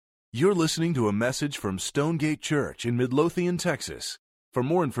You're listening to a message from Stonegate Church in Midlothian, Texas. For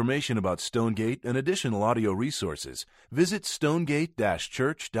more information about Stonegate and additional audio resources, visit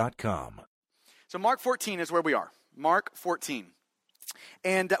stonegate-church.com. So Mark 14 is where we are. Mark 14.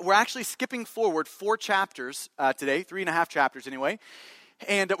 And we're actually skipping forward 4 chapters today, 3.5 chapters anyway.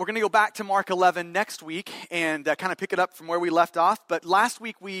 And we're going to go back to Mark 11 next week and kind of pick it up from where we left off. But last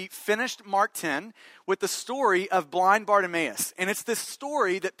week we finished Mark 10 with the story of blind Bartimaeus. And it's this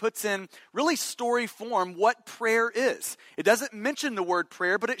story that puts in really story form what prayer is. It doesn't mention the word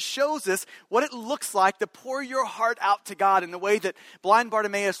prayer, but it shows us what it looks like to pour your heart out to God in the way that blind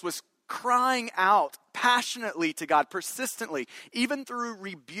Bartimaeus was crying out passionately to God, persistently, even through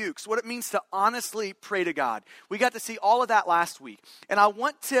rebukes, what it means to honestly pray to God. We got to see all of that last week. And I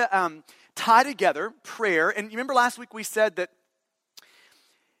want to tie together prayer. And you remember last week we said that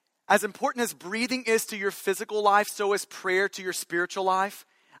as important as breathing is to your physical life, so is prayer to your spiritual life.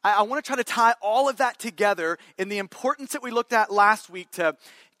 I want to try to tie all of that together in the importance that we looked at last week to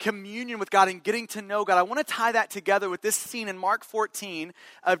communion with God and getting to know God. I want to tie that together with this scene in Mark 14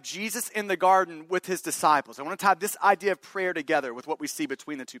 of Jesus in the garden with his disciples. I want to tie this idea of prayer together with what we see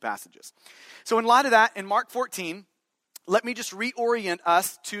between the two passages. So in light of that, in Mark 14, let me just reorient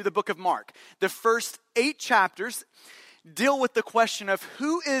us to the book of Mark. The first 8 chapters deal with the question of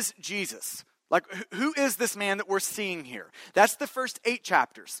who is Jesus? Like, who is this man that we're seeing here? That's the first 8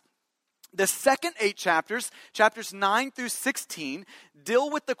 chapters. The second 8 chapters, chapters 9 through 16, deal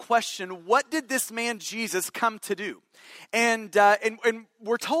with the question, what did this man Jesus come to do? And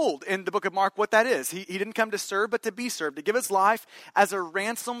we're told in the book of Mark what that is. He didn't come to serve, but to be served, to give his life as a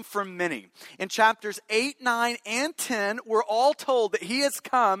ransom for many. In chapters 8, 9, and 10, we're all told that he has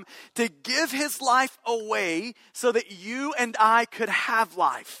come to give his life away so that you and I could have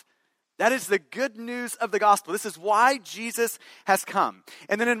life. That is the good news of the gospel. This is why Jesus has come.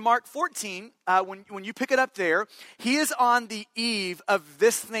 And then in Mark 14, when you pick it up there, he is on the eve of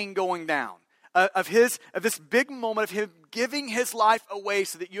this thing going down, of this big moment of him giving his life away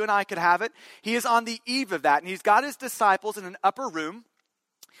so that you and I could have it. He is on the eve of that, and he's got his disciples in an upper room,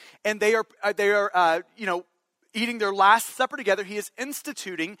 and they are eating their last supper together. He is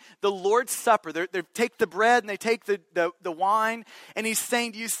instituting the Lord's Supper. They take the bread and they take the wine, and he's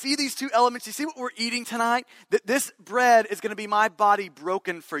saying, do you see these two elements? Do you see what we're eating tonight? That this bread is going to be my body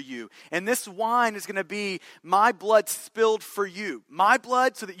broken for you, and this wine is going to be my blood spilled for you. My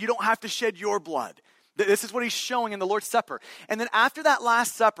blood so that you don't have to shed your blood. This is what he's showing in the Lord's Supper. And then after that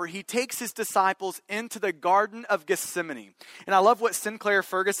Last Supper, he takes his disciples into the Garden of Gethsemane. And I love what Sinclair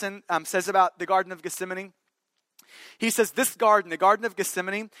Ferguson says about the Garden of Gethsemane. He says this garden, the Garden of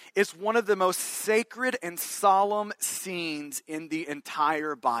Gethsemane, is one of the most sacred and solemn scenes in the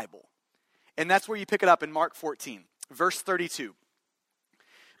entire Bible. And that's where you pick it up in Mark 14, verse 32.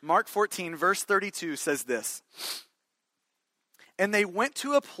 Mark 14, verse 32 says this. And they went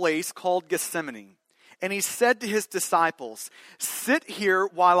to a place called Gethsemane, and he said to his disciples, sit here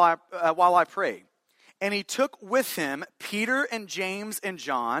while I pray. And he took with him Peter and James and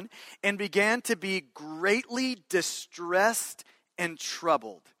John and began to be greatly distressed and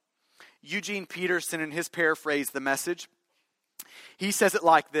troubled. Eugene Peterson, in his paraphrase, The Message, he says it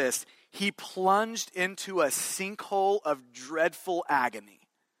like this. He plunged into a sinkhole of dreadful agony.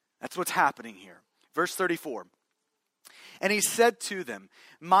 That's what's happening here. Verse 34. And he said to them,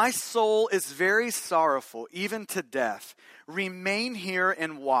 my soul is very sorrowful, even to death. Remain here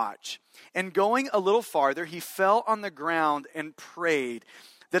and watch. And going a little farther, he fell on the ground and prayed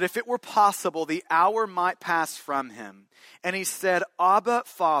that if it were possible, the hour might pass from him. And he said, Abba,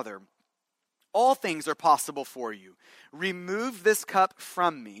 Father, all things are possible for you. Remove this cup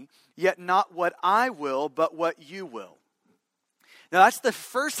from me, yet not what I will, but what you will. Now that's the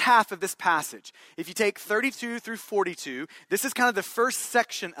first half of this passage. If you take 32 through 42, this is kind of the first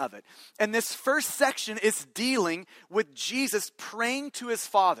section of it. And this first section is dealing with Jesus praying to his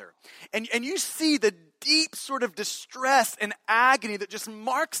Father. And you see the deep sort of distress and agony that just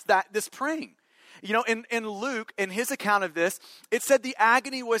marks this praying. You know, in Luke, in his account of this, it said the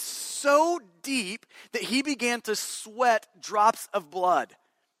agony was so deep that he began to sweat drops of blood.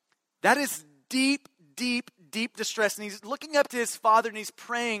 That is deep, deep, deep distress. And he's looking up to his Father and he's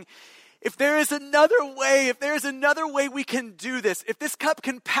praying, if there is another way we can do this, if this cup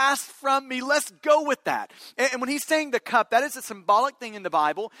can pass from me, let's go with that. And when he's saying the cup, that is a symbolic thing in the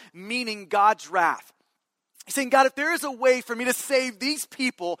Bible, meaning God's wrath. He's saying, God, if there is a way for me to save these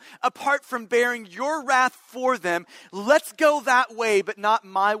people apart from bearing your wrath for them, let's go that way, but not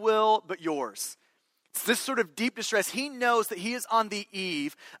my will, but yours. It's this sort of deep distress. He knows that he is on the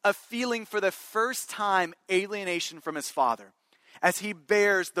eve of feeling for the first time alienation from his Father. as he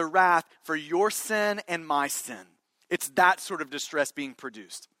bears the wrath for your sin and my sin. It's that sort of distress being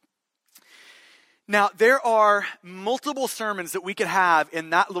produced. Now, there are multiple sermons that we could have in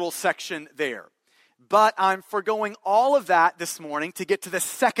that little section there. But I'm forgoing all of that this morning to get to the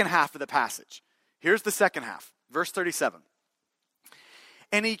second half of the passage. Here's the second half, verse 37.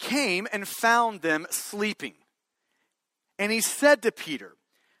 And he came and found them sleeping. And he said to Peter,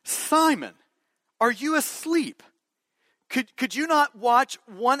 Simon, are you asleep? Could you not watch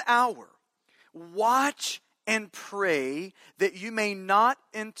 1 hour? Watch and pray that you may not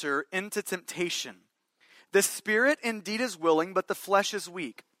enter into temptation. The spirit indeed is willing, but the flesh is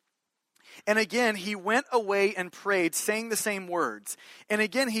weak. And again, he went away and prayed, saying the same words. And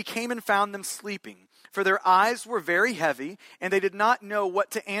again, he came and found them sleeping, for their eyes were very heavy, and they did not know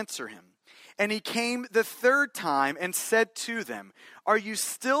what to answer him. And he came the third time and said to them, Are you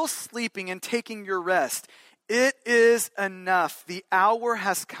still sleeping and taking your rest? It is enough. The hour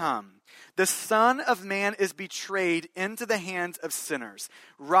has come. The Son of Man is betrayed into the hands of sinners.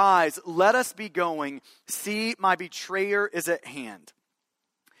 Rise, let us be going. See, my betrayer is at hand.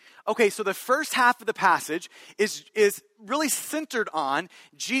 Okay, so the first half of the passage is really centered on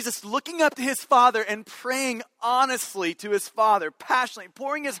Jesus looking up to his Father and praying honestly to his Father, passionately,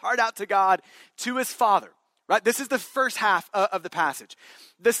 pouring his heart out to God, to his Father. Right? This is the first half of the passage.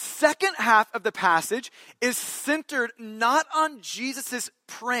 The second half of the passage is centered not on Jesus'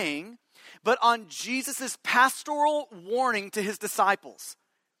 praying, but on Jesus' pastoral warning to his disciples.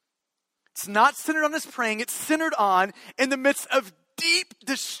 It's not centered on his praying, it's centered on, in the midst of deep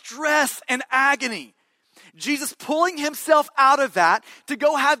distress and agony, Jesus pulling himself out of that to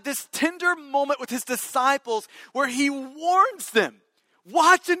go have this tender moment with his disciples where he warns them,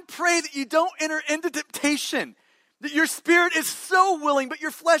 watch and pray that you don't enter into temptation. That your spirit is so willing, but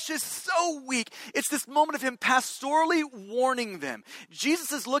your flesh is so weak. It's this moment of him pastorally warning them.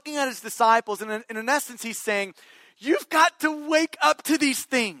 Jesus is looking at his disciples, and in essence, he's saying, you've got to wake up to these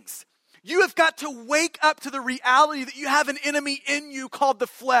things. You have got to wake up to the reality that you have an enemy in you called the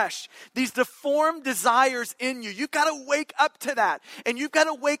flesh. These deformed desires in you. You've got to wake up to that. And you've got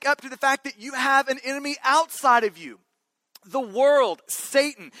to wake up to the fact that you have an enemy outside of you. The world,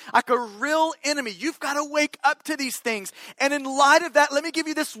 Satan, like a real enemy. You've got to wake up to these things. And in light of that, let me give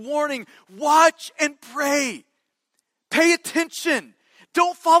you this warning. Watch and pray. Pay attention.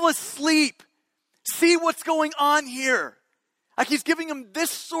 Don't fall asleep. See what's going on here. Like he's giving them this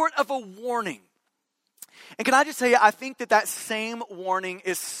sort of a warning. And can I just tell you, I think that same warning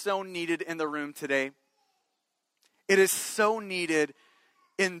is so needed in the room today. It is so needed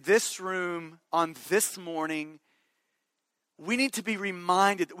in this room on this morning. We need to be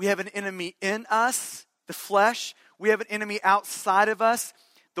reminded that we have an enemy in us, the flesh. We have an enemy outside of us,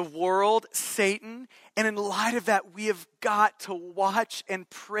 the world, Satan. And in light of that, we have got to watch and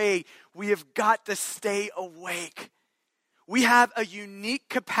pray. We have got to stay awake. We have a unique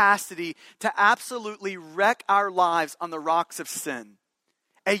capacity to absolutely wreck our lives on the rocks of sin.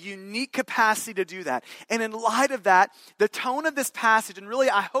 A unique capacity to do that. And in light of that, the tone of this passage, and really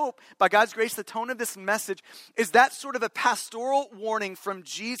I hope by God's grace the tone of this message is that sort of a pastoral warning from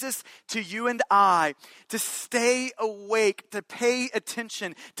Jesus to you and I to stay awake, to pay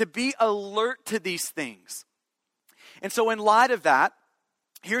attention, to be alert to these things. And so in light of that,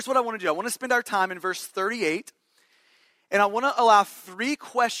 here's what I want to do. I want to spend our time in verse 38. And I want to allow 3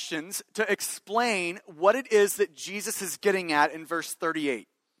 questions to explain what it is that Jesus is getting at in verse 38.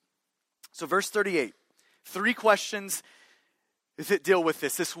 So verse 38, 3 questions that deal with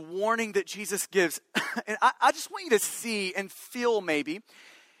this warning that Jesus gives. And I just want you to see and feel maybe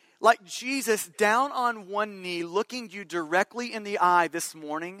like Jesus down on one knee looking you directly in the eye this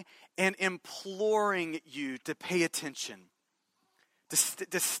morning and imploring you to pay attention,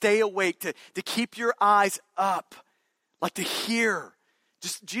 to stay awake, to keep your eyes up. Like to hear,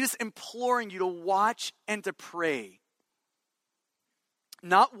 just Jesus imploring you to watch and to pray.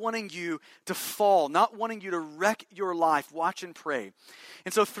 Not wanting you to fall, not wanting you to wreck your life. Watch and pray.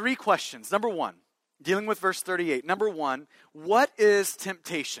 And so 3 questions. Number 1, dealing with verse 38. Number 1, what is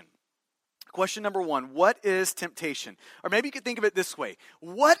temptation? Question number 1, what is temptation? Or maybe you could think of it this way.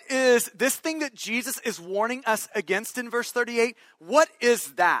 What is this thing that Jesus is warning us against in verse 38? What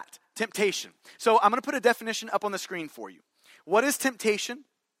is that? Temptation. So I'm going to put a definition up on the screen for you. What is temptation?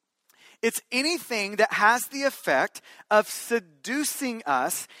 It's anything that has the effect of seducing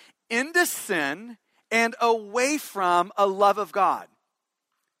us into sin and away from a love of God.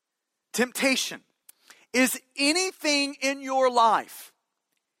 Temptation is anything in your life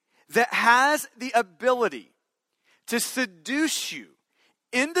that has the ability to seduce you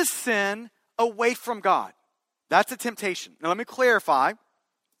into sin away from God. That's a temptation. Now let me clarify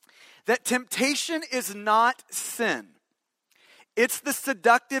that temptation is not sin. It's the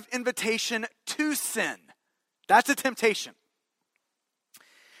seductive invitation to sin. That's a temptation.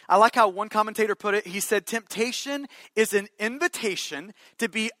 I like how one commentator put it. He said, temptation is an invitation to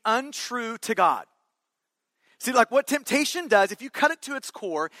be untrue to God. See, like what temptation does, if you cut it to its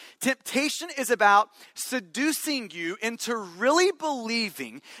core, temptation is about seducing you into really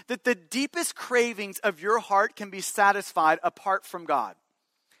believing that the deepest cravings of your heart can be satisfied apart from God.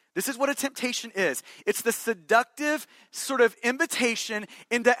 This is what a temptation is. It's the seductive sort of invitation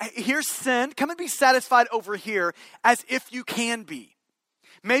into, here's sin, come and be satisfied over here as if you can be.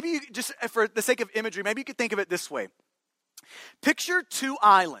 Maybe you just, for the sake of imagery, maybe you could think of it this way. Picture two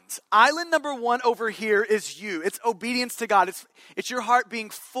islands. Island number one over here is you. It's obedience to God. It's your heart being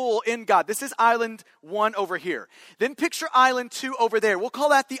full in God. This is island one over here. Then picture island two over there. We'll call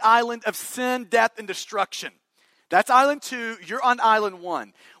that the island of sin, death, and destruction. That's island two. You're on island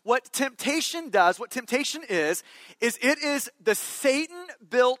one. What temptation does, what temptation is it is the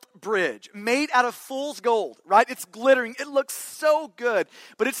Satan-built bridge made out of fool's gold, right? It's glittering. It looks so good.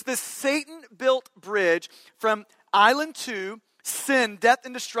 But it's the Satan-built bridge from island two, sin, death,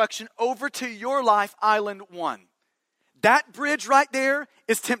 and destruction, over to your life, island one. That bridge right there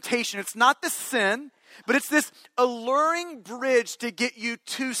is temptation. It's not the sin, but it's this alluring bridge to get you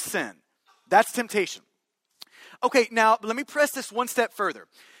to sin. That's temptation. Okay, now let me press this one step further.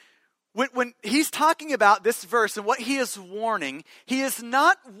 When he's talking about this verse and what he is warning, he is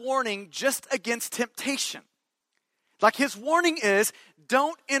not warning just against temptation. Like his warning is,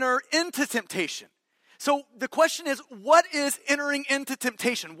 don't enter into temptation. So the question is, what is entering into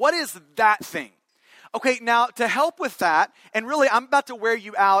temptation? What is that thing? Okay, now to help with that, and really I'm about to wear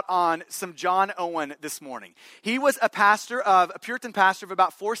you out on some John Owen this morning. He was a Puritan pastor of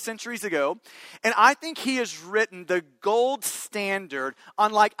about 4 centuries ago, and I think he has written the gold standard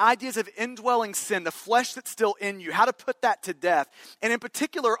on like ideas of indwelling sin, the flesh that's still in you, how to put that to death, and in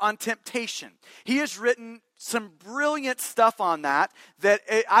particular on temptation. He has written some brilliant stuff on that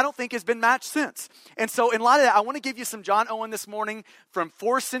I don't think has been matched since. And so in light of that, I want to give you some John Owen this morning from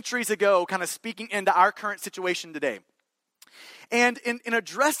 4 centuries ago, kind of speaking into our current situation today. And in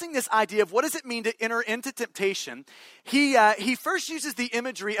addressing this idea of what does it mean to enter into temptation, he first uses the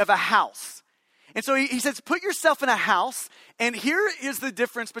imagery of a house. And so he says, put yourself in a house, and here is the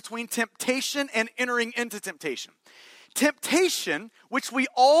difference between temptation and entering into temptation. Temptation, which we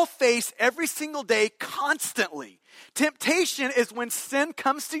all face every single day constantly. Temptation is when sin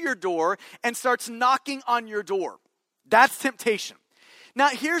comes to your door and starts knocking on your door. That's temptation. Now,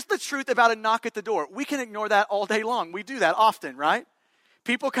 here's the truth about a knock at the door. We can ignore that all day long. We do that often, right?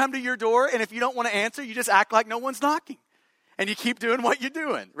 People come to your door, and if you don't want to answer, you just act like no one's knocking. And you keep doing what you're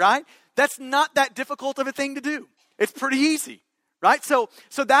doing, right? That's not that difficult of a thing to do. It's pretty easy. Right? So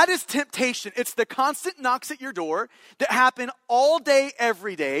that is temptation. It's the constant knocks at your door that happen all day,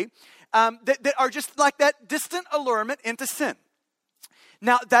 every day, that are just like that distant allurement into sin.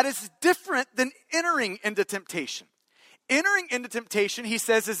 Now, that is different than entering into temptation. Entering into temptation, he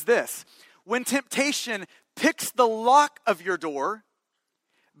says, is this. When temptation picks the lock of your door,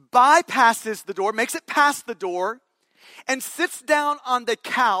 bypasses the door, makes it past the door, and sits down on the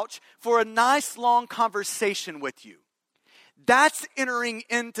couch for a nice long conversation with you. That's entering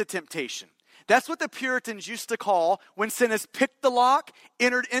into temptation. That's what the Puritans used to call when sin has picked the lock,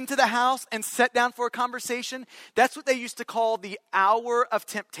 entered into the house, and sat down for a conversation. That's what they used to call the hour of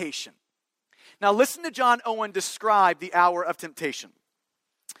temptation. Now listen to John Owen describe the hour of temptation.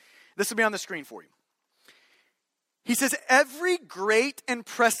 This will be on the screen for you. He says, every great and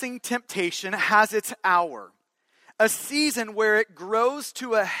pressing temptation has its hour, a season where it grows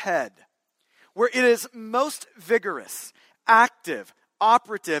to a head, where it is most vigorous, active,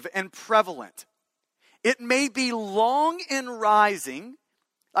 operative, and prevalent. It may be long in rising,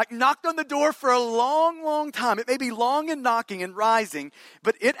 like knocked on the door for a long, long time. It may be long in knocking and rising,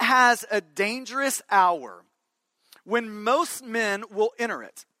 but it has a dangerous hour when most men will enter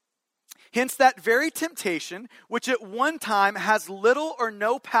it. Hence that very temptation, which at one time has little or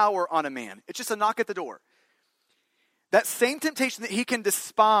no power on a man. It's just a knock at the door. That same temptation that he can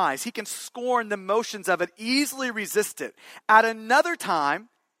despise, he can scorn the motions of it, easily resist it. At another time,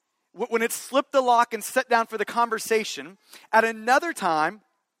 when it's slipped the lock and sat down for the conversation, at another time,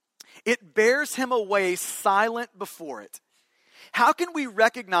 it bears him away silent before it. How can we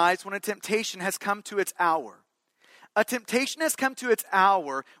recognize when a temptation has come to its hour? A temptation has come to its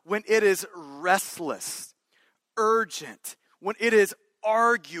hour when it is restless, urgent, when it is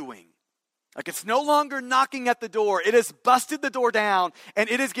arguing. Like it's no longer knocking at the door. It has busted the door down, and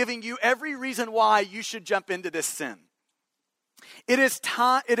it is giving you every reason why you should jump into this sin. It is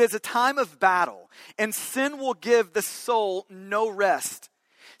a time of battle, and sin will give the soul no rest.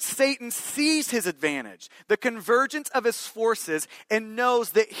 Satan sees his advantage, the convergence of his forces, and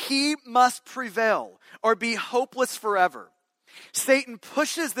knows that he must prevail or be hopeless forever. Satan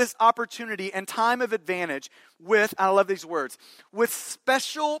pushes this opportunity and time of advantage with, I love these words, with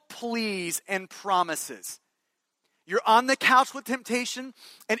special pleas and promises. You're on the couch with temptation,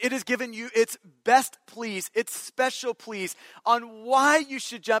 and it has given you its best pleas, its special pleas on why you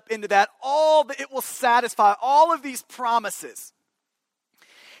should jump into that, all that it will satisfy, all of these promises.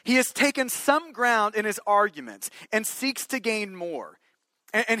 He has taken some ground in his arguments and seeks to gain more.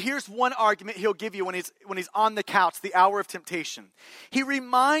 And here's one argument he'll give you when he's on the couch, the hour of temptation. He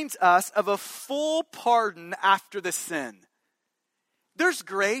reminds us of a full pardon after the sin. There's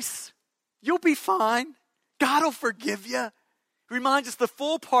grace. You'll be fine. God will forgive you. He reminds us the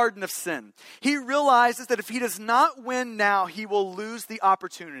full pardon of sin. He realizes that if he does not win now, he will lose the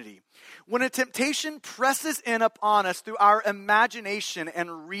opportunity. When a temptation presses in upon us through our imagination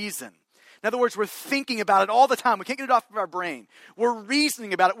and reason, in other words, we're thinking about it all the time. We can't get it off of our brain. We're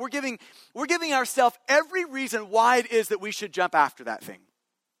reasoning about it. We're giving ourselves every reason why it is that we should jump after that thing.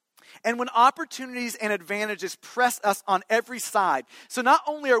 And when opportunities and advantages press us on every side, so not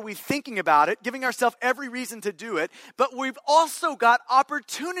only are we thinking about it, giving ourselves every reason to do it, but we've also got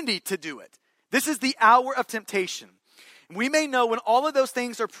opportunity to do it. This is the hour of temptation. We may know when all of those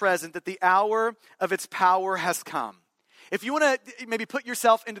things are present that the hour of its power has come. If you want to maybe put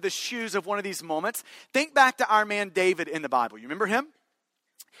yourself into the shoes of one of these moments, think back to our man David in the Bible. You remember him?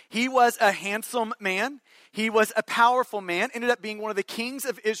 He was a handsome man. He was a powerful man, ended up being one of the kings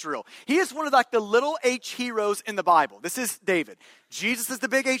of Israel. He is one of the little H heroes in the Bible. This is David. Jesus is the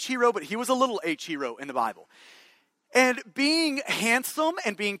big H hero, but he was a little H hero in the Bible. And being handsome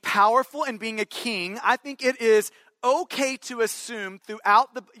and being powerful and being a king, I think it is okay to assume throughout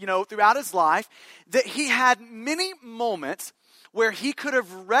his life that he had many moments where he could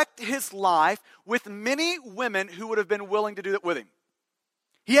have wrecked his life with many women who would have been willing to do that with him.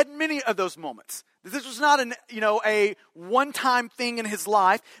 He had many of those moments. This was not a one-time thing in his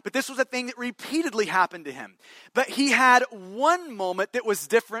life, but this was a thing that repeatedly happened to him. But he had one moment that was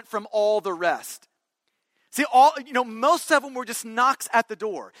different from all the rest. See, most of them were just knocks at the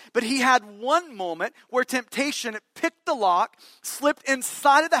door. But he had one moment where temptation picked the lock, slipped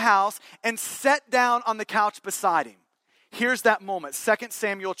inside of the house, and sat down on the couch beside him. Here's that moment, 2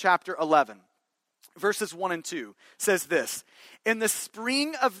 Samuel chapter 11. Verses 1 and 2 says this: In the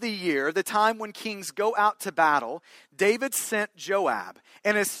spring of the year, the time when kings go out to battle, David sent Joab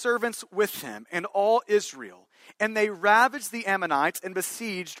and his servants with him and all Israel, and they ravaged the Ammonites and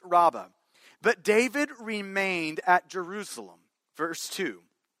besieged Rabbah. But David remained at Jerusalem. Verse 2.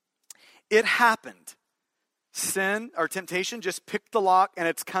 It happened. Sin or temptation just picked the lock and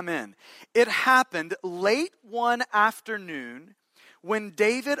it's come in. It happened late one afternoon when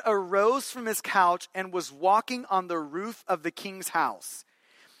David arose from his couch and was walking on the roof of the king's house,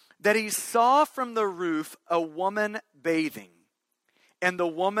 that he saw from the roof a woman bathing, and the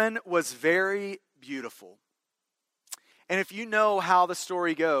woman was very beautiful. And if you know how the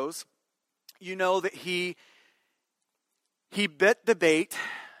story goes, you know that he bit the bait,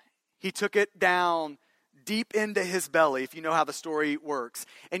 he took it down deep into his belly, if you know how the story works.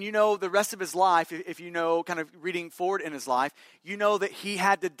 And you know the rest of his life, if you know kind of reading forward in his life, you know that he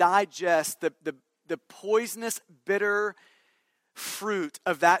had to digest the poisonous, bitter fruit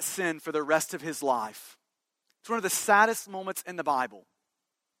of that sin for the rest of his life. It's one of the saddest moments in the Bible.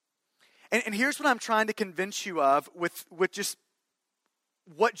 And here's what I'm trying to convince you of with just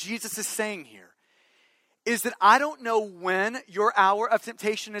what Jesus is saying here, is that I don't know when your hour of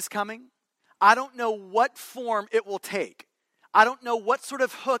temptation is coming. I don't know what form it will take. I don't know what sort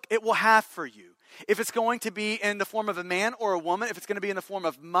of hook it will have for you. If it's going to be in the form of a man or a woman, if it's going to be in the form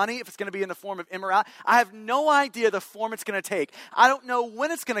of money, if it's going to be in the form of immorality, I have no idea the form it's going to take. I don't know when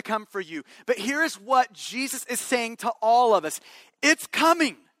it's going to come for you. But here's what Jesus is saying to all of us. It's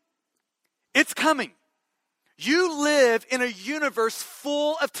coming. It's coming. You live in a universe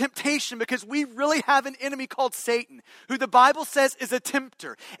full of temptation because we really have an enemy called Satan, who the Bible says is a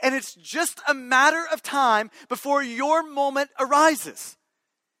tempter. And it's just a matter of time before your moment arises,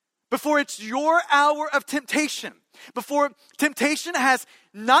 before it's your hour of temptation, before temptation has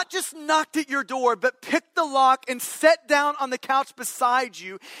not just knocked at your door, but picked the lock and sat down on the couch beside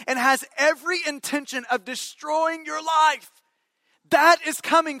you and has every intention of destroying your life. That is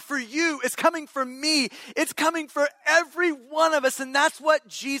coming for you. It's coming for me. It's coming for every one of us. And that's what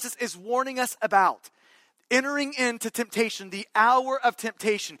Jesus is warning us about. Entering into temptation, the hour of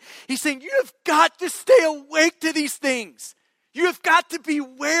temptation. He's saying, you have got to stay awake to these things. You have got to be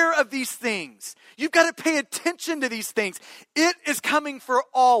aware of these things. You've got to pay attention to these things. It is coming for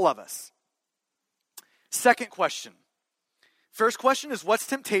all of us. Second question. First question is, what's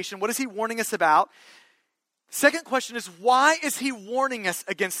temptation? What is he warning us about? Second question is, why is he warning us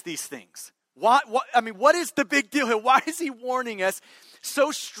against these things? What is the big deal here? Why is he warning us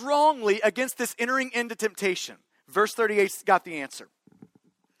so strongly against this entering into temptation? Verse 38's got the answer.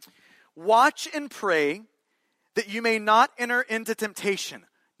 Watch and pray that you may not enter into temptation.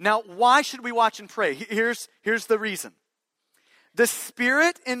 Now, why should we watch and pray? Here's the reason. The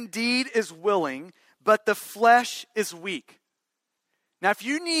spirit indeed is willing, but the flesh is weak. Now, if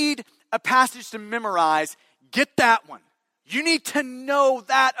you need a passage to memorize, get that one. You need to know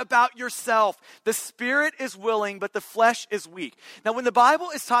that about yourself. The spirit is willing, but the flesh is weak. Now, when the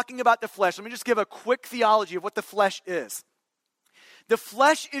Bible is talking about the flesh, let me just give a quick theology of what the flesh is. The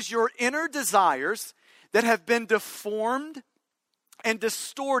flesh is your inner desires that have been deformed and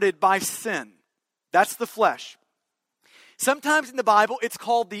distorted by sin. That's the flesh. Sometimes in the Bible, it's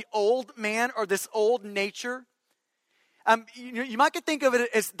called the old man or this old nature. You might could think of it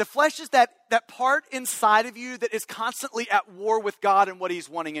as the flesh is that part inside of you that is constantly at war with God and what he's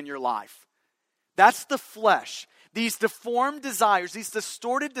wanting in your life. That's the flesh. These deformed desires, these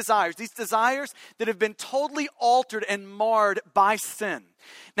distorted desires, these desires that have been totally altered and marred by sin.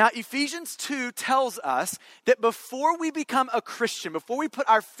 Now, Ephesians 2 tells us that before we become a Christian, before we put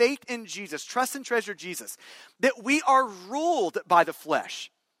our faith in Jesus, trust and treasure Jesus, that we are ruled by the flesh.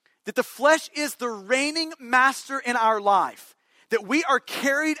 That the flesh is the reigning master in our life. That we are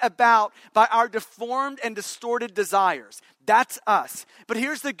carried about by our deformed and distorted desires. That's us. But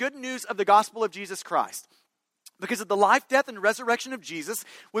here's the good news of the gospel of Jesus Christ. Because of the life, death, and resurrection of Jesus,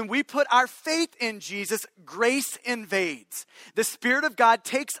 when we put our faith in Jesus, grace invades. The Spirit of God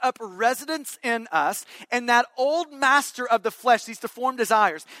takes up residence in us, and that old master of the flesh, these deformed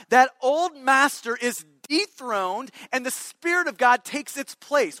desires, that old master is dethroned, and the Spirit of God takes its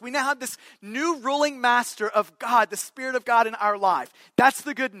place. We now have this new ruling master of God, the Spirit of God in our life. That's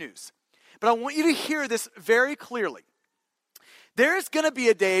the good news. But I want you to hear this very clearly. There is going to be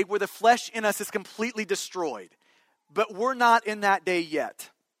a day where the flesh in us is completely destroyed. But we're not in that day yet.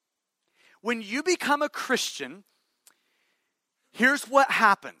 When you become a Christian, here's what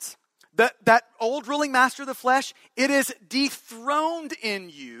happens. That old ruling master of the flesh, it is dethroned in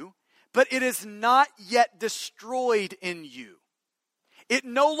you, but it is not yet destroyed in you. It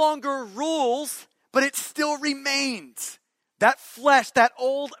no longer rules, but it still remains. That flesh, that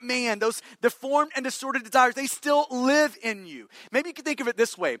old man, those deformed and distorted desires, they still live in you. Maybe you can think of it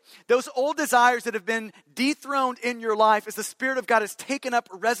this way. Those old desires that have been dethroned in your life as the Spirit of God has taken up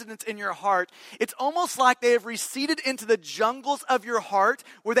residence in your heart, it's almost like they have receded into the jungles of your heart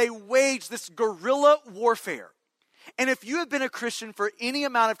where they wage this guerrilla warfare. And if you have been a Christian for any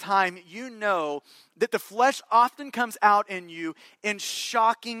amount of time, you know that the flesh often comes out in you in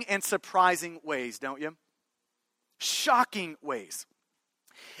shocking and surprising ways, don't you? Shocking ways.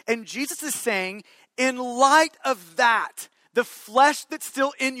 And Jesus is saying, in light of that, the flesh that's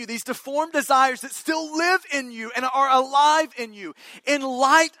still in you, these deformed desires that still live in you and are alive in you, in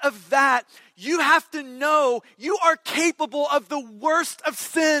light of that, you have to know you are capable of the worst of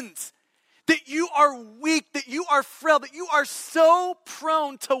sins. That you are weak, that you are frail, that you are so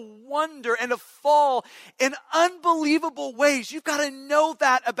prone to wander and to fall in unbelievable ways. You've got to know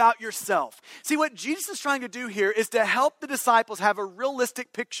that about yourself. See, what Jesus is trying to do here is to help the disciples have a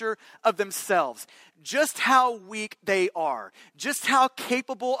realistic picture of themselves. Just how weak they are. Just how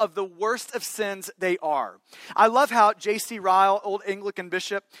capable of the worst of sins they are. I love how J.C. Ryle, old Anglican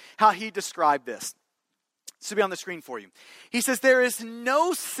bishop, how he described this. This will be on the screen for you. He says, there is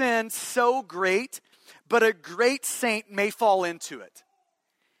no sin so great, but a great saint may fall into it.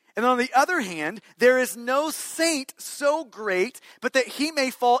 And on the other hand, there is no saint so great, but that he may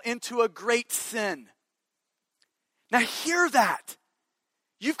fall into a great sin. Now hear that.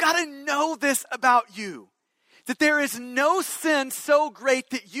 You've got to know this about you. That there is no sin so great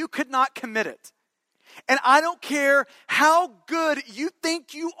that you could not commit it. And I don't care how good you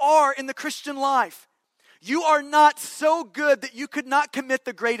think you are in the Christian life. You are not so good that you could not commit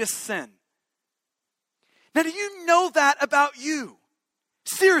the greatest sin. Now, do you know that about you?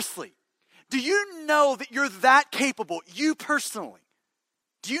 Seriously. Do you know that you're that capable, you personally?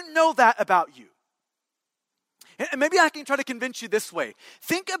 Do you know that about you? And maybe I can try to convince you this way.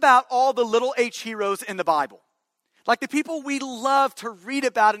 Think about all the little H heroes in the Bible. Like the people we love to read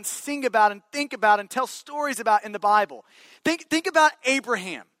about and sing about and think about and tell stories about in the Bible. Think about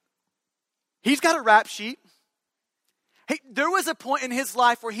Abraham. He's got a rap sheet. Hey, there was a point in his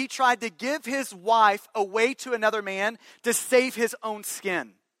life where he tried to give his wife away to another man to save his own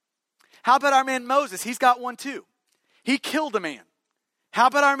skin. How about our man Moses? He's got one too. He killed a man. How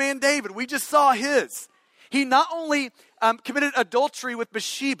about our man David? We just saw his. He not only committed adultery with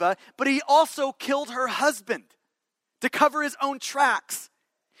Bathsheba, but he also killed her husband to cover his own tracks.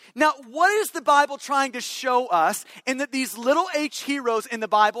 Now, what is the Bible trying to show us in that these little H heroes in the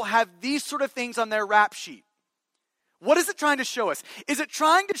Bible have these sort of things on their rap sheet? What is it trying to show us? Is it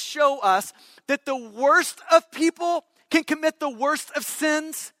trying to show us that the worst of people can commit the worst of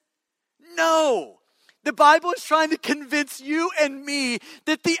sins? No. The Bible is trying to convince you and me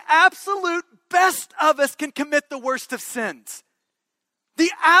that the absolute best of us can commit the worst of sins.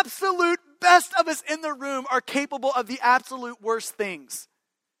 The absolute best of us in the room are capable of the absolute worst things.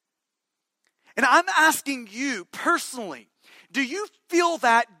 And I'm asking you personally, do you feel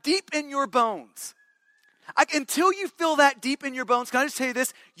that deep in your bones? Until you feel that deep in your bones, can I just tell you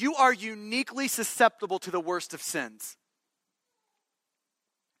this? You are uniquely susceptible to the worst of sins.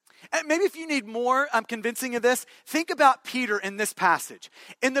 And maybe if you need more convincing of this, think about Peter in this passage.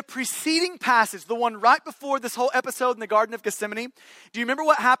 In the preceding passage, the one right before this whole episode in the Garden of Gethsemane, do you remember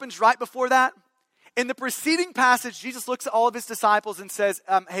what happens right before that? In the preceding passage, Jesus looks at all of his disciples and says,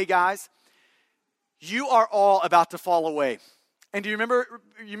 hey guys, you are all about to fall away. And do you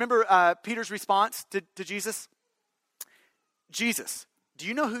remember Peter's response to Jesus? Jesus, do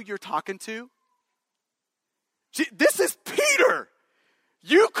you know who you're talking to? This is Peter.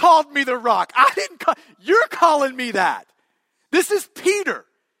 You called me the rock. You're calling me that. This is Peter.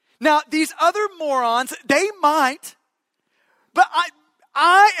 Now, these other morons, they might, but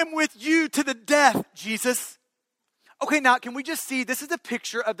I am with you to the death, Jesus. Okay, now can we just see, this is a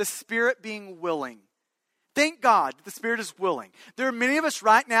picture of the Spirit being willing. Thank God the Spirit is willing. There are many of us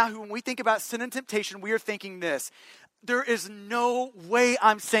right now who, when we think about sin and temptation, we are thinking this: there is no way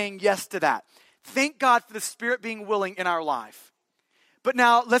I'm saying yes to that. Thank God for the Spirit being willing in our life. But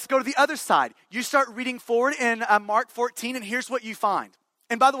now let's go to the other side. You start reading forward in Mark 14, and here's what you find.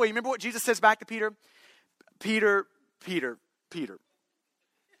 And by the way, remember what Jesus says back to Peter? Peter.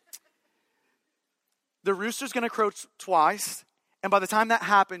 The rooster's going to crow twice, and by the time that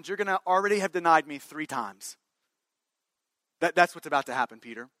happens, you're going to already have denied me 3 times. That's what's about to happen,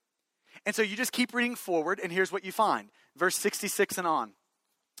 Peter. And so you just keep reading forward, and here's what you find. Verse 66 and on.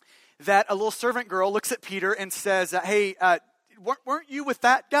 That a little servant girl looks at Peter and says, hey, weren't you with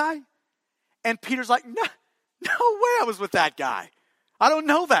that guy? And Peter's like, no way I was with that guy. I don't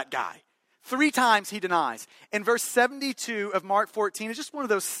know that guy. 3 times he denies. In verse 72 of Mark 14, it's just one of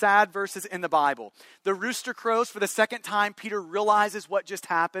those sad verses in the Bible. The rooster crows for the second time. Peter realizes what just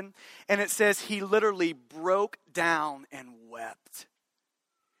happened. And it says he literally broke down and wept.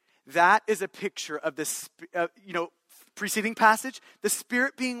 That is a picture of this, preceding passage, the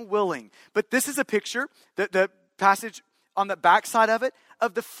Spirit being willing. But this is a picture, the passage on the backside of it,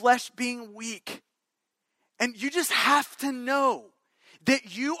 of the flesh being weak. And you just have to know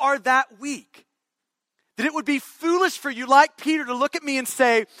that you are that weak. That it would be foolish for you, like Peter, to look at me and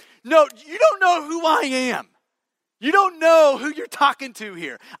say, no, you don't know who I am. You don't know who you're talking to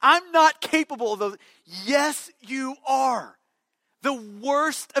here. I'm not capable of those. Yes, you are. The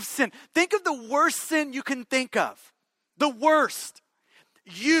worst of sin. Think of the worst sin you can think of. The worst.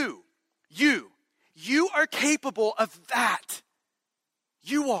 You are capable of that.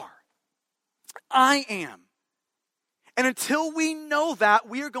 You are. I am. And until we know that,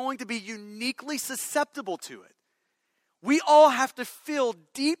 we are going to be uniquely susceptible to it. We all have to feel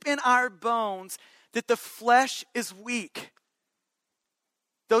deep in our bones that the flesh is weak.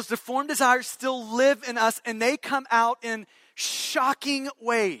 Those deformed desires still live in us, and they come out in shocking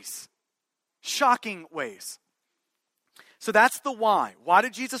ways. Shocking ways. So that's the why. Why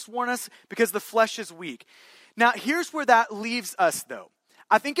did Jesus warn us? Because the flesh is weak. Now, here's where that leaves us, though.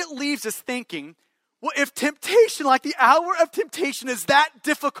 I think it leaves us thinking, well, if temptation, like the hour of temptation, is that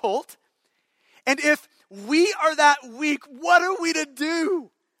difficult, and if we are that weak, what are we to do?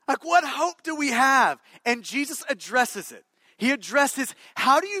 Like, what hope do we have? And Jesus addresses it. He addresses,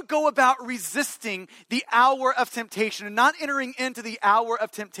 how do you go about resisting the hour of temptation and not entering into the hour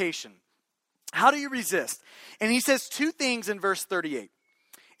of temptation? How do you resist? And he says 2 things in verse 38.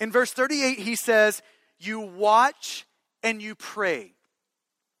 In verse 38, he says, you watch and you pray.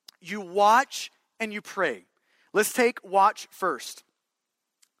 You watch and you pray. Let's take watch first.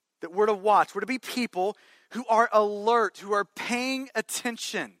 That we're to watch. We're to be people who are alert, who are paying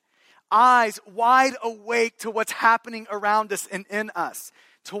attention. eyes wide awake to what's happening around us and in us,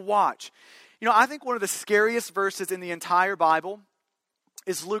 to watch. You know, I think one of the scariest verses in the entire Bible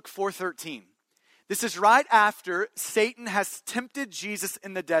is Luke 4:13. This is right after Satan has tempted Jesus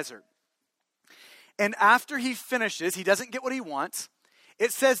in the desert. And after he finishes, he doesn't get what he wants.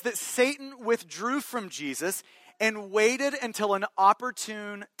 It says that Satan withdrew from Jesus and waited until an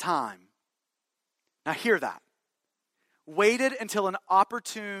opportune time. Now hear that. Waited until an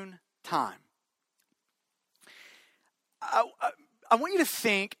opportune time. I want you to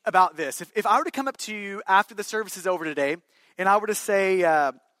think about this. If I were to come up to you after the service is over today, and I were to say,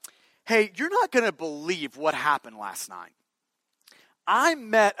 hey, you're not going to believe what happened last night. I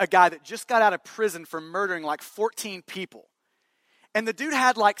met a guy that just got out of prison for murdering like 14 people. And the dude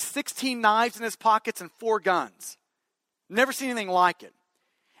had like 16 knives in his pockets and 4 guns. Never seen anything like it.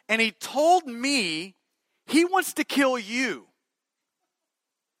 And he told me he wants to kill you.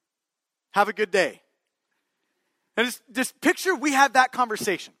 Have a good day. And just picture we had that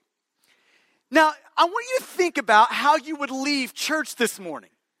conversation. Now, I want you to think about how you would leave church this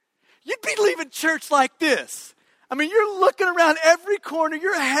morning. You'd be leaving church like this. I mean, you're looking around every corner.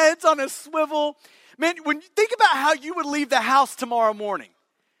 Your head's on a swivel. Man, when you think about how you would leave the house tomorrow morning,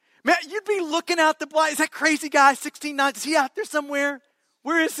 man, you'd be looking out the blind. Is that crazy guy, 16 9? Is he out there somewhere?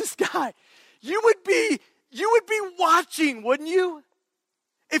 Where is this guy? You would be watching, wouldn't you?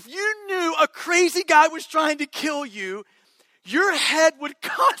 If you knew a crazy guy was trying to kill you, your head would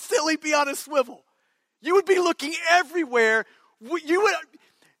constantly be on a swivel. You would be looking everywhere.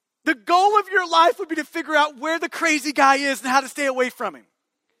 The goal of your life would be to figure out where the crazy guy is and how to stay away from him.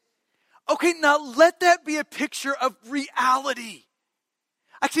 Okay, now let that be a picture of reality.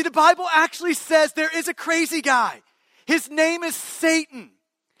 Actually, the Bible actually says there is a crazy guy. His name is Satan.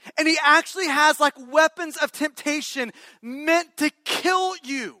 And he actually has like weapons of temptation meant to kill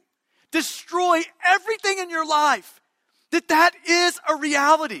you, destroy everything in your life. That is a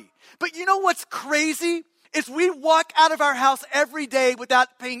reality. But you know what's crazy? Is we walk out of our house every day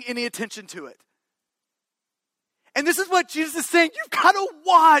without paying any attention to it. And this is what Jesus is saying. You've got to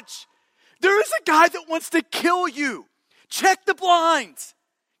watch. There is a guy that wants to kill you. Check the blinds.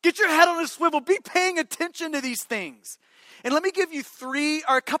 Get your head on a swivel. Be paying attention to these things. And let me give you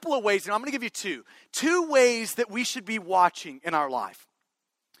a couple of ways. I'm going to give you two. 2 ways that we should be watching in our life.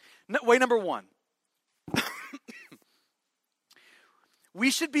 Way number 1. We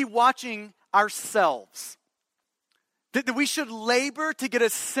should be watching ourselves. That we should labor to get a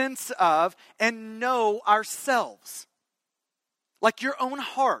sense of and know ourselves. Like your own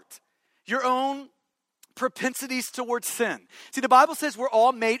heart, your own propensities towards sin. See, the Bible says we're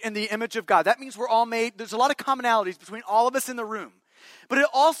all made in the image of God. That means we're all made, there's a lot of commonalities between all of us in the room. But it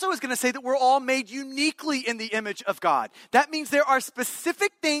also is going to say that we're all made uniquely in the image of God. That means there are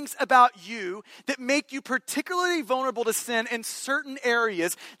specific things about you that make you particularly vulnerable to sin in certain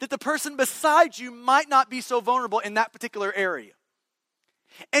areas that the person beside you might not be so vulnerable in that particular area.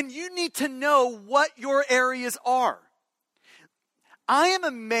 And you need to know what your areas are. I am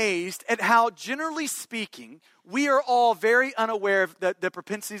amazed at how, generally speaking, we are all very unaware of the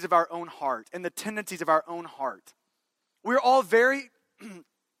propensities of our own heart and the tendencies of our own heart. We're all very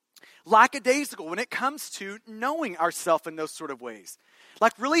lackadaisical when it comes to knowing ourselves in those sort of ways.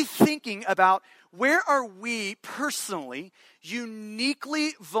 Like really thinking about where are we personally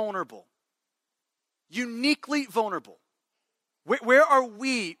uniquely vulnerable? Uniquely vulnerable. Where are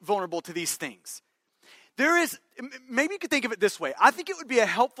we vulnerable to these things? Maybe you could think of it this way. I think it would be a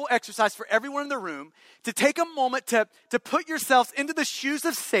helpful exercise for everyone in the room to take a moment to put yourselves into the shoes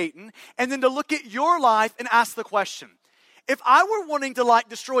of Satan and then to look at your life and ask the question, if I were wanting to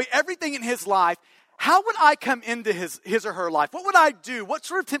destroy everything in his life, how would I come into his or her life? What would I do? What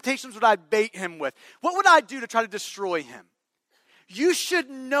sort of temptations would I bait him with? What would I do to try to destroy him? You should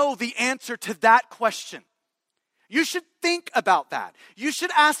know the answer to that question. You should think about that. You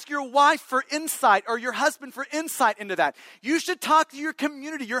should ask your wife for insight or your husband for insight into that. You should talk to your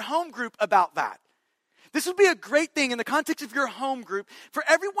community, your home group about that. This would be a great thing in the context of your home group for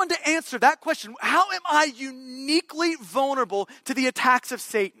everyone to answer that question. How am I uniquely vulnerable to the attacks of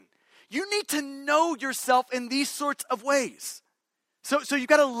Satan? You need to know yourself in these sorts of ways. So you've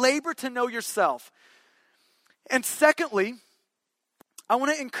got to labor to know yourself. And secondly, I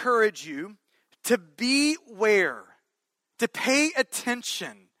want to encourage you to beware, to pay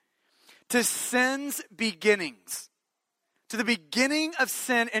attention to sin's beginnings, to the beginning of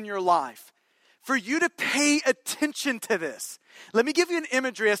sin in your life. For you to pay attention to this. Let me give you an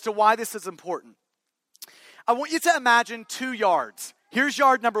imagery as to why this is important. I want you to imagine 2 yards. Here's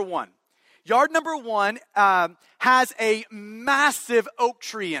yard number 1. Yard number 1 has a massive oak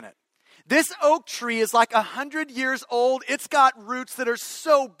tree in it. This oak tree is like 100 years old. It's got roots that are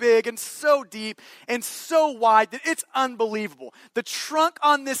so big and so deep and so wide that it's unbelievable. The trunk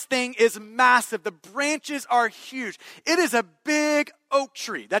on this thing is massive. The branches are huge. It is a big oak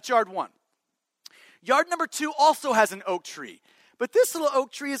tree. That's yard one. Yard number 2 also has an oak tree. But this little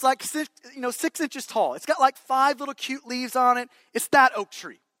oak tree is like 6 inches tall. It's got like 5 little cute leaves on it. It's that oak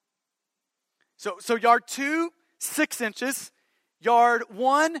tree. So yard 2, 6 inches. Yard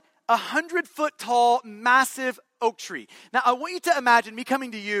 1, 100-foot tall, massive oak tree. Now, I want you to imagine me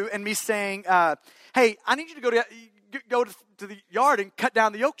coming to you and me saying, hey, I need you to go to the yard and cut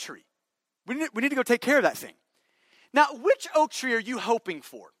down the oak tree. We need to go take care of that thing. Now, which oak tree are you hoping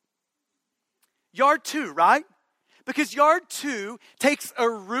for? Yard 2, right? Because yard 2 takes a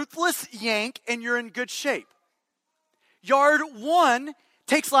ruthless yank and you're in good shape. Yard 1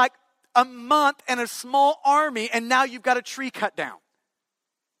 takes like a month and a small army and now you've got a tree cut down.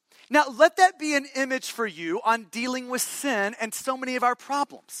 Now, let that be an image for you on dealing with sin and so many of our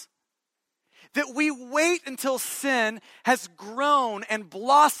problems. That we wait until sin has grown and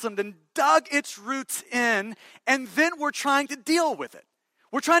blossomed and dug its roots in, and then we're trying to deal with it.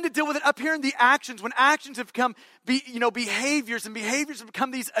 We're trying to deal with it up here in the actions, when actions have become behaviors, and behaviors have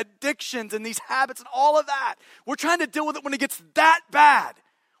become these addictions and these habits and all of that. We're trying to deal with it when it gets that bad.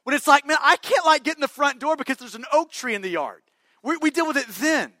 When it's like, man, I can't get in the front door because there's an oak tree in the yard. We deal with it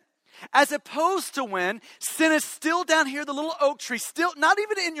then. As opposed to when sin is still down here, the little oak tree, still not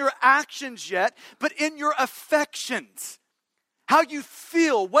even in your actions yet, but in your affections. How you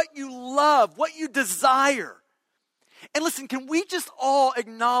feel, what you love, what you desire. And listen, can we just all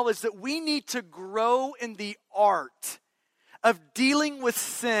acknowledge that we need to grow in the art of dealing with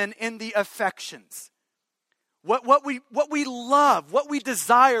sin in the affections? What we love, what we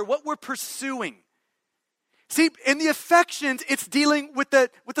desire, what we're pursuing. See, in the affections, it's dealing with the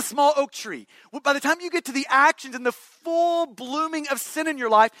small oak tree. By the time you get to the actions and the full blooming of sin in your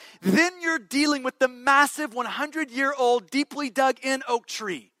life, then you're dealing with the massive 100-year-old, deeply dug in oak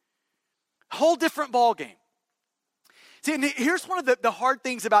tree. Whole different ballgame. See, and here's one of the hard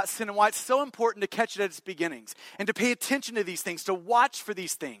things about sin and why it's so important to catch it at its beginnings and to pay attention to these things, to watch for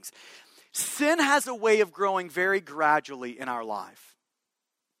these things. Sin has a way of growing very gradually in our life.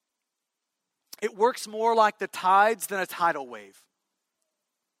 It works more like the tides than a tidal wave.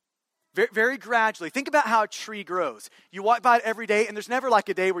 Very, very gradually. Think about how a tree grows. You walk by it every day, and there's never like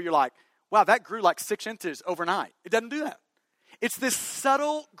a day where you're like, wow, that grew like 6 inches overnight. It doesn't do that. It's this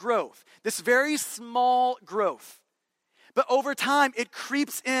subtle growth, this very small growth. But over time, it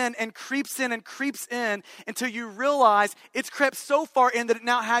creeps in and creeps in and creeps in until you realize it's crept so far in that it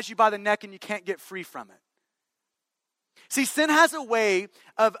now has you by the neck and you can't get free from it. See, sin has a way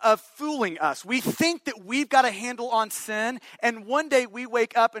of fooling us. We think that we've got a handle on sin, and one day we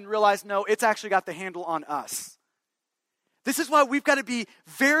wake up and realize, no, it's actually got the handle on us. This is why we've got to be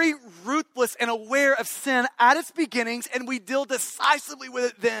very ruthless and aware of sin at its beginnings, and we deal decisively with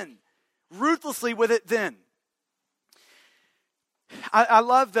it then. Ruthlessly with it then. I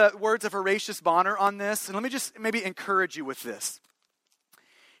love the words of Horatius Bonner on this, and let me just maybe encourage you with this.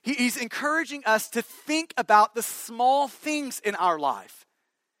 He's encouraging us to think about the small things in our life.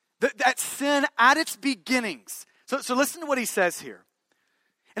 That sin at its beginnings. So listen to what he says here.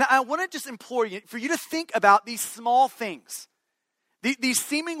 And I want to just implore you, for you to think about these small things. These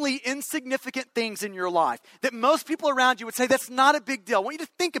seemingly insignificant things in your life that most people around you would say, that's not a big deal. I want you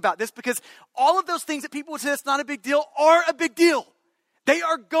to think about this because all of those things that people would say that's not a big deal are a big deal. They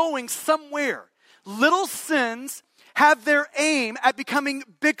are going somewhere. Little sins have their aim at becoming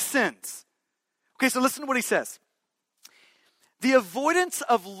big sins. Okay, so listen to what he says. The avoidance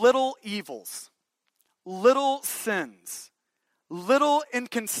of little evils, little sins, little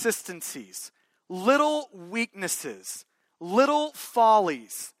inconsistencies, little weaknesses, little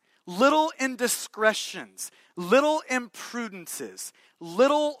follies, little indiscretions, little imprudences,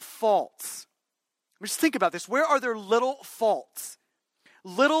 little faults. Just think about this. Where are there little faults?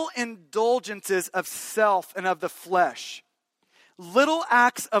 Little indulgences of self and of the flesh, little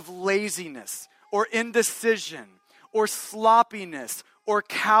acts of laziness or indecision or sloppiness or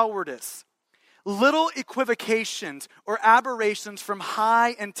cowardice, little equivocations or aberrations from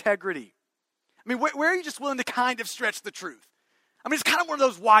high integrity. I mean, where are you just willing to kind of stretch the truth? I mean, it's kind of one of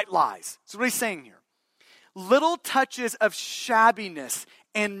those white lies. That's what he's saying here. Little touches of shabbiness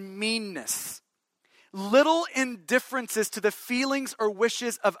and meanness. Little indifferences to the feelings or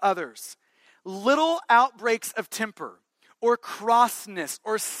wishes of others, little outbreaks of temper, or crossness,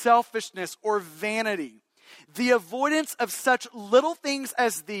 or selfishness, or vanity. The avoidance of such little things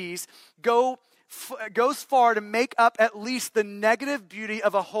as these go goes far to make up at least the negative beauty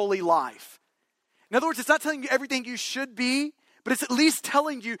of a holy life. In other words, it's not telling you everything you should be, but it's at least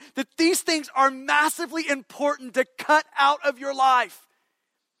telling you that these things are massively important to cut out of your life,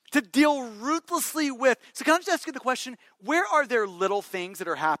 to deal ruthlessly with. So can I just ask you the question, where are there little things that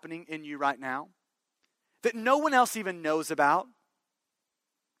are happening in you right now that no one else even knows about?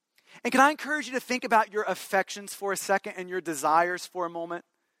 And can I encourage you to think about your affections for a second and your desires for a moment?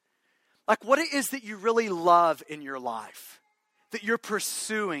 Like what it is that you really love in your life, that you're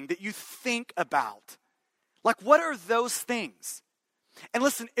pursuing, that you think about. Like what are those things? And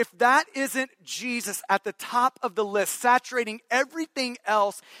listen, if that isn't Jesus at the top of the list, saturating everything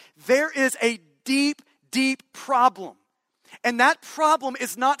else, there is a deep, deep problem. And that problem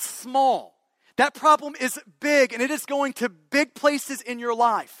is not small. That problem is big, and it is going to big places in your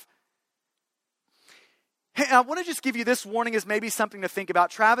life. Hey, I want to just give you this warning as maybe something to think about.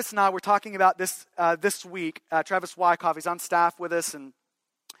 Travis and I were talking about this this week. Travis Wyckoff, he's on staff with us. And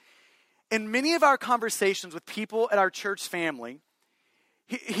in many of our conversations with people at our church family,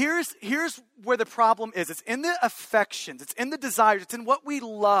 here's where the problem is. It's in the affections. It's in the desires. It's in what we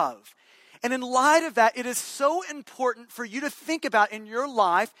love. And in light of that, it is so important for you to think about in your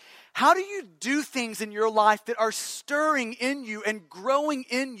life, how do you do things in your life that are stirring in you and growing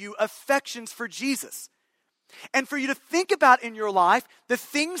in you affections for Jesus? And for you to think about in your life the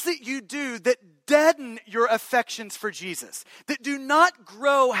things that you do that deaden your affections for Jesus, that do not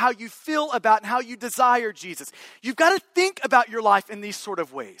grow how you feel about and how you desire Jesus. You've got to think about your life in these sort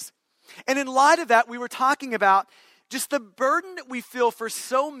of ways. And in light of that, we were talking about just the burden that we feel for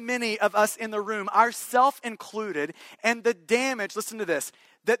so many of us in the room, ourselves included, and the damage, listen to this,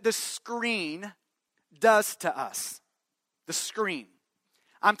 that the screen does to us. The screen.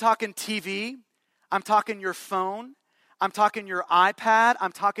 I'm talking TV. I'm talking your phone. I'm talking your iPad.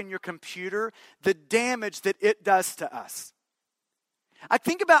 I'm talking your computer. The damage that it does to us. I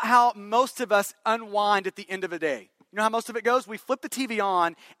think about how most of us unwind at the end of a day. You know how most of it goes? We flip the TV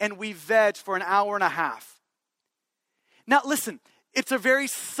on and we veg for an hour and a half. Now listen, it's a very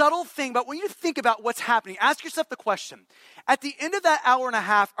subtle thing, but when you think about what's happening, ask yourself the question. At the end of that hour and a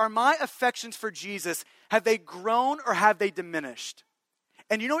half, are my affections for Jesus, have they grown or have they diminished?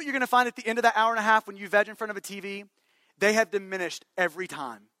 And you know what you're going to find at the end of that hour and a half when you veg in front of a TV? They have diminished every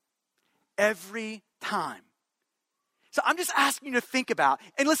time. Every time. So I'm just asking you to think about,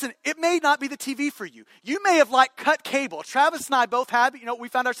 and listen, it may not be the TV for you. You may have cut cable. Travis and I both have it. You know what we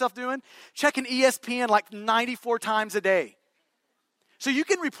found ourselves doing? Checking ESPN 94 times a day. So you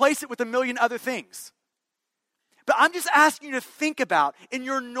can replace it with a million other things. But I'm just asking you to think about, in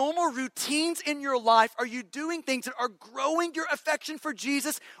your normal routines in your life, are you doing things that are growing your affection for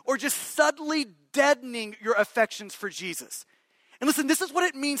Jesus or just subtly deadening your affections for Jesus? And listen, this is what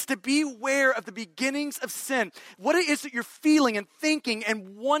it means to be aware of the beginnings of sin. What it is that you're feeling and thinking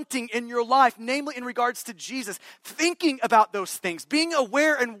and wanting in your life, namely in regards to Jesus. Thinking about those things, being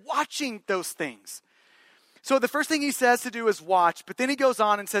aware and watching those things. So the first thing he says to do is watch, but then he goes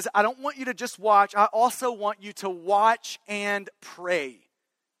on and says, I don't want you to just watch, I also want you to watch and pray.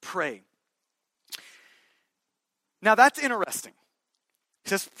 Pray. Now that's interesting. He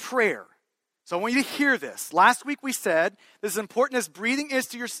says prayer. So I want you to hear this. Last week we said, this is important as breathing is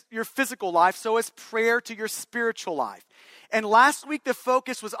to your physical life, so is prayer to your spiritual life. And last week the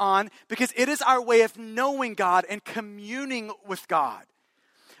focus was on, because it is our way of knowing God and communing with God.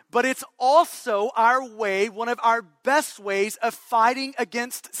 But it's also our way, one of our best ways of fighting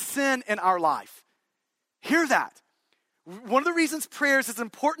against sin in our life. Hear that. One of the reasons prayer is as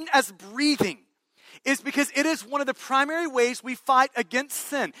important as breathing is because it is one of the primary ways we fight against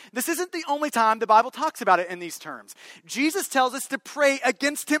sin. This isn't the only time the Bible talks about it in these terms. Jesus tells us to pray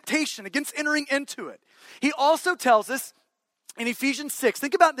against temptation, against entering into it. He also tells us in Ephesians 6,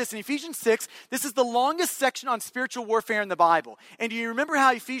 think about this. In Ephesians 6, this is the longest section on spiritual warfare in the Bible. And do you remember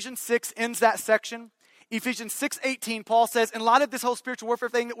how Ephesians 6 ends that section? Ephesians 6:18, Paul says, in light of this whole spiritual warfare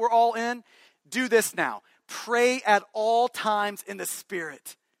thing that we're all in, do this now. Pray at all times in the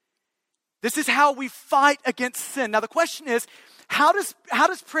Spirit. This is how we fight against sin. Now the question is, how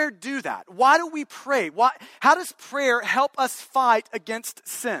does prayer do that? Why do we pray? How does prayer help us fight against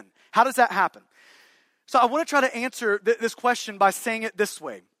sin? How does that happen? So I want to try to answer this question by saying it this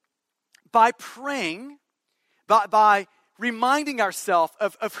way. By praying, by reminding ourselves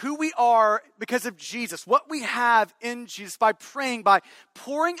of who we are because of Jesus, what we have in Jesus, by praying, by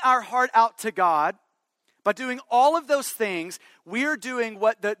pouring our heart out to God, by doing all of those things, we are doing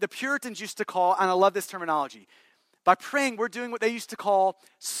what the Puritans used to call, and I love this terminology, by praying, we're doing what they used to call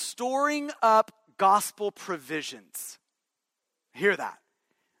storing up gospel provisions. Hear that.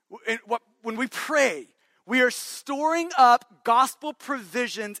 And when we pray, we are storing up gospel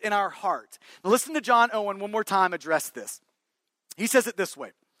provisions in our heart. Now listen to John Owen one more time address this. He says it this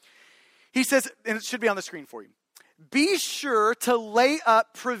way. He says, and it should be on the screen for you, be sure to lay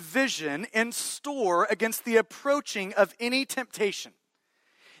up provision and store against the approaching of any temptation.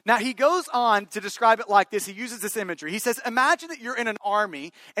 Now, he goes on to describe it like this. He uses this imagery. He says, imagine that you're in an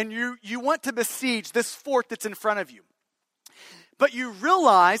army and you want to besiege this fort that's in front of you. But you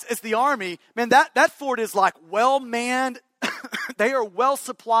realize as the army, man, that fort is like well-manned. They are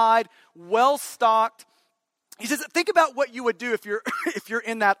well-supplied, well-stocked. He says, think about what you would do if you're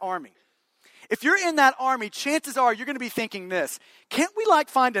in that army. If you're in that army, chances are you're going to be thinking this. Can't we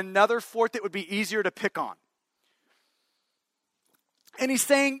find another fort that would be easier to pick on? And he's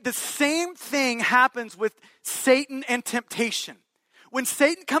saying the same thing happens with Satan and temptation. When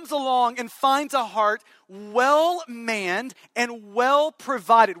Satan comes along and finds a heart well-manned and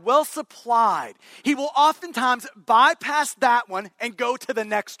well-provided, well-supplied, he will oftentimes bypass that one and go to the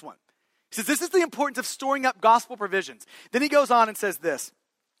next one. He says this is the importance of storing up gospel provisions. Then he goes on and says this.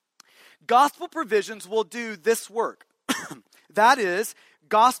 Gospel provisions will do this work. That is,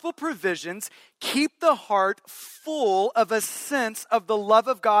 gospel provisions keep the heart full of a sense of the love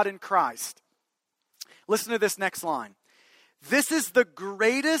of God in Christ. Listen to this next line. This is the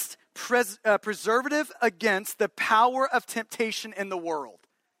greatest preservative against the power of temptation in the world.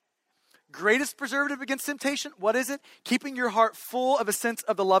 Greatest preservative against temptation? What is it? Keeping your heart full of a sense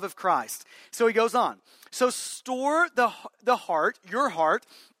of the love of Christ. So he goes on. So store the heart, your heart,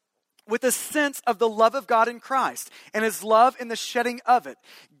 with a sense of the love of God in Christ and his love in the shedding of it.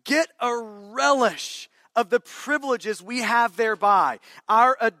 Get a relish of the privileges we have thereby,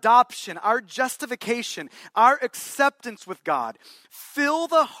 our adoption, our justification, our acceptance with God. Fill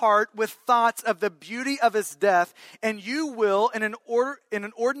the heart with thoughts of the beauty of his death, and you will, in an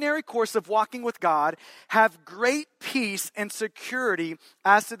ordinary course of walking with God, have great peace and security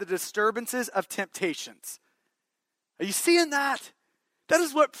as to the disturbances of temptations. Are you seeing that? That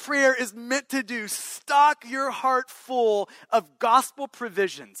is what prayer is meant to do. Stock your heart full of gospel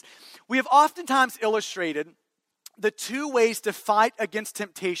provisions. We have oftentimes illustrated the two ways to fight against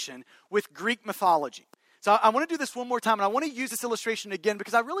temptation with Greek mythology. So I want to do this one more time, and I want to use this illustration again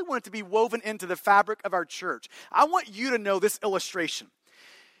because I really want it to be woven into the fabric of our church. I want you to know this illustration.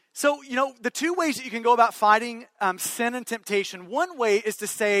 So, the two ways that you can go about fighting sin and temptation, one way is to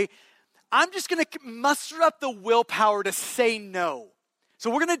say, I'm just going to muster up the willpower to say no. So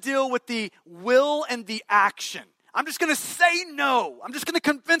we're going to deal with the will and the action. I'm just going to say no. I'm just going to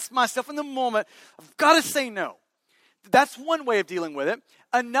convince myself in the moment, I've got to say no. That's one way of dealing with it.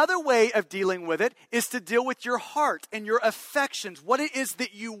 Another way of dealing with it is to deal with your heart and your affections, what it is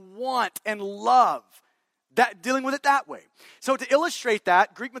that you want and love, dealing with it that way. So to illustrate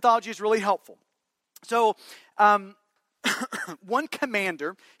that, Greek mythology is really helpful. So one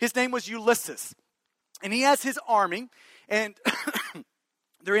commander, his name was Ulysses, and he has his army, and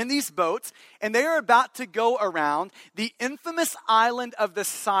they're in these boats, and they are about to go around the infamous island of the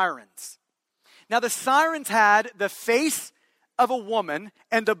Sirens. Now, the Sirens had the face of a woman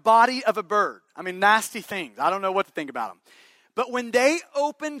and the body of a bird. I mean, nasty things. I don't know what to think about them. But when they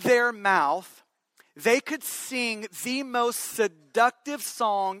opened their mouth, they could sing the most seductive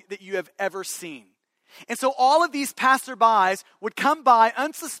song that you have ever seen. And so all of these passerbys would come by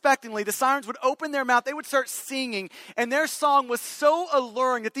unsuspectingly. The Sirens would open their mouth. They would start singing. And their song was so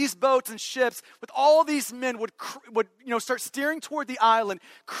alluring that these boats and ships with all these men would start steering toward the island,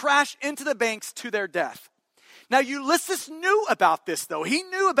 crash into the banks to their death. Now, Ulysses knew about this, though. He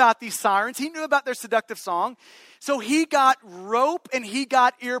knew about these sirens. He knew about their seductive song. So he got rope and he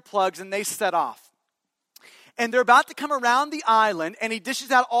got earplugs, and they set off. And they're about to come around the island, and he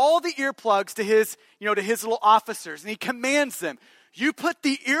dishes out all the earplugs to his little officers, and he commands them, you put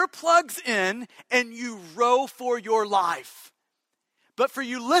the earplugs in and you row for your life. But for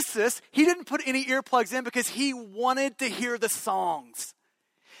Ulysses, he didn't put any earplugs in because he wanted to hear the songs.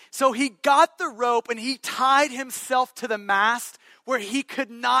 So he got the rope and he tied himself to the mast where he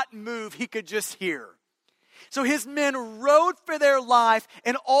could not move, he could just hear. So his men rowed for their life,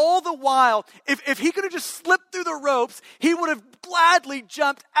 and all the while, if he could have just slipped through the ropes, he would have gladly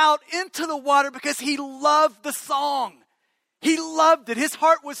jumped out into the water because he loved the song. He loved it. His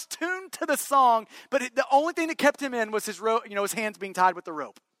heart was tuned to the song, but the only thing that kept him in was his hands being tied with the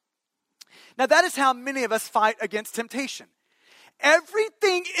rope. Now that is how many of us fight against temptation.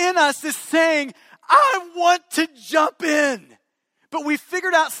 Everything in us is saying, I want to jump in. But we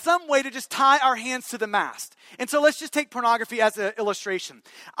figured out some way to just tie our hands to the mast. And so let's just take pornography as an illustration.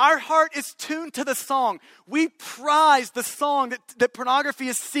 Our heart is tuned to the song. We prize the song that pornography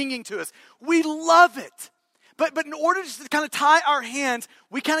is singing to us. We love it. But in order just to kind of tie our hands,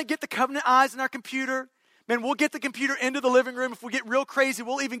 we kind of get the covenant eyes in our computer. Man, we'll get the computer into the living room. If we get real crazy,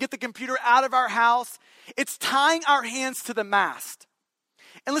 we'll even get the computer out of our house. It's tying our hands to the mast.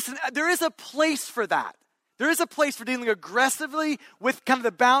 And listen, there is a place for that. There is a place for dealing aggressively with kind of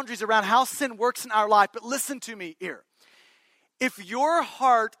the boundaries around how sin works in our life. But listen to me here. If your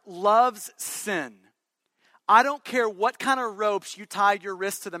heart loves sin, I don't care what kind of ropes you tied your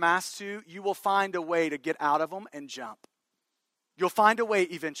wrist to the mast to, you will find a way to get out of them and jump. You'll find a way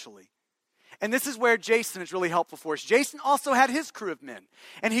eventually. And this is where Jason is really helpful for us. Jason also had his crew of men.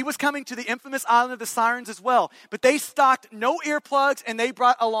 And he was coming to the infamous island of the Sirens as well. But they stocked no earplugs and they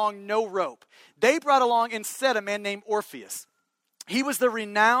brought along no rope. They brought along instead a man named Orpheus. He was the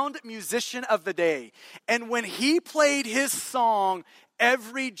renowned musician of the day. And when he played his song,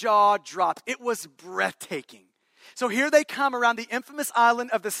 every jaw dropped. It was breathtaking. So here they come around the infamous island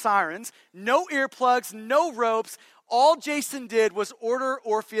of the Sirens. No earplugs, no ropes. All Jason did was order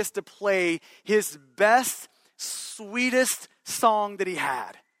Orpheus to play his best, sweetest song that he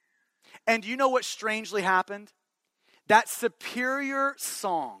had. And you know what strangely happened? That superior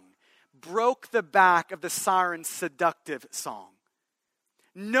song broke the back of the Sirens' seductive song.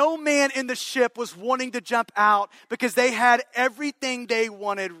 No man in the ship was wanting to jump out because they had everything they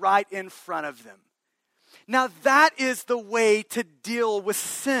wanted right in front of them. Now that is the way to deal with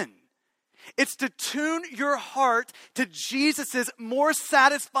sin. It's to tune your heart to Jesus' more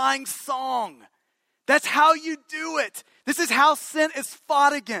satisfying song. That's how you do it. This is how sin is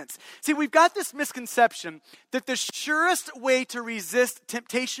fought against. See, we've got this misconception that the surest way to resist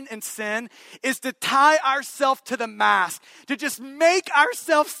temptation and sin is to tie ourselves to the mast, to just make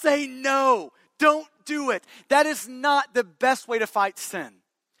ourselves say no, don't do it. That is not the best way to fight sin.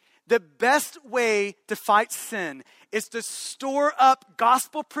 The best way to fight sin is to store up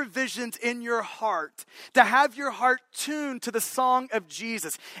gospel provisions in your heart, to have your heart tuned to the song of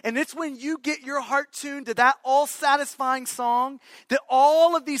Jesus. And it's when you get your heart tuned to that all-satisfying song that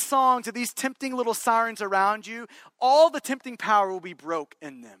all of these songs of these tempting little sirens around you, all the tempting power will be broke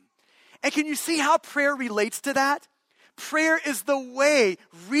in them. And can you see how prayer relates to that? Prayer is the way,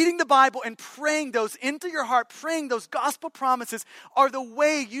 reading the Bible and praying those into your heart, praying those gospel promises are the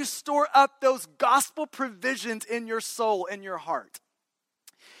way you store up those gospel provisions in your soul, in your heart.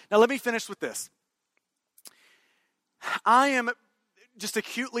 Now let me finish with this. I am just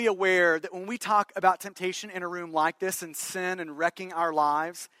acutely aware that when we talk about temptation in a room like this and sin and wrecking our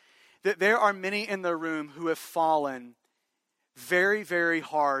lives, that there are many in the room who have fallen very, very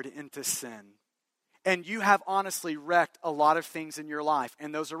hard into sin. And you have honestly wrecked a lot of things in your life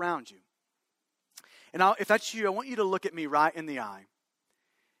and those around you. And if that's you, I want you to look at me right in the eye.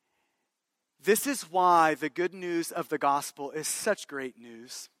 This is why the good news of the gospel is such great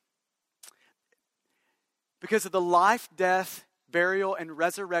news. Because of the life, death, burial, and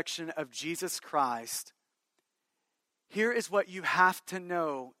resurrection of Jesus Christ, here is what you have to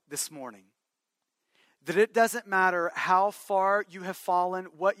know this morning. That it doesn't matter how far you have fallen,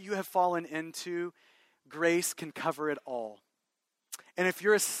 what you have fallen into, grace can cover it all. And if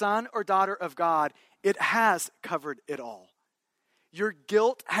you're a son or daughter of God, it has covered it all. Your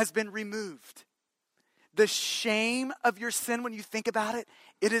guilt has been removed. The shame of your sin, when you think about it,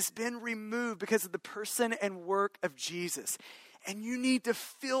 it has been removed because of the person and work of Jesus. And you need to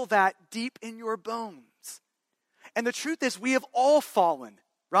feel that deep in your bones. And the truth is, we have all fallen,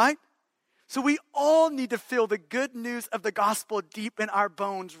 right? So we all need to feel the good news of the gospel deep in our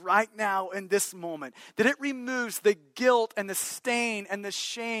bones right now in this moment. That it removes the guilt and the stain and the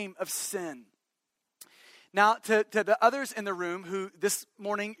shame of sin. Now, to the others in the room who this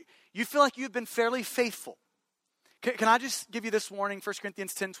morning, you feel like you've been fairly faithful. Can I just give you this warning, 1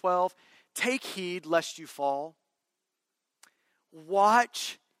 Corinthians 10:12? Take heed lest you fall.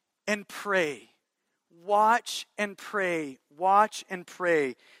 Watch and pray. Watch and pray. Watch and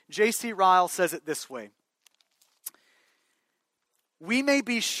pray. J.C. Ryle says it this way. We may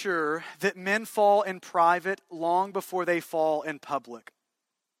be sure that men fall in private long before they fall in public.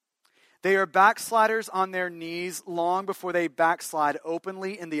 They are backsliders on their knees long before they backslide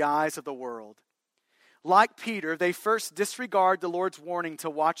openly in the eyes of the world. Like Peter, they first disregard the Lord's warning to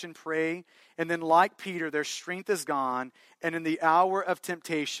watch and pray, and then like Peter, their strength is gone, and in the hour of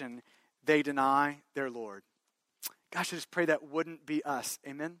temptation, they deny their Lord. Gosh, I just pray that wouldn't be us.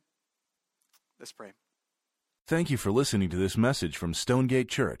 Amen? Let's pray. Thank you for listening to this message from Stonegate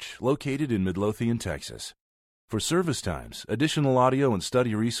Church, located in Midlothian, Texas. For service times, additional audio and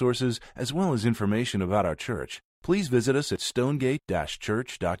study resources, as well as information about our church, please visit us at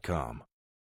stonegate-church.com.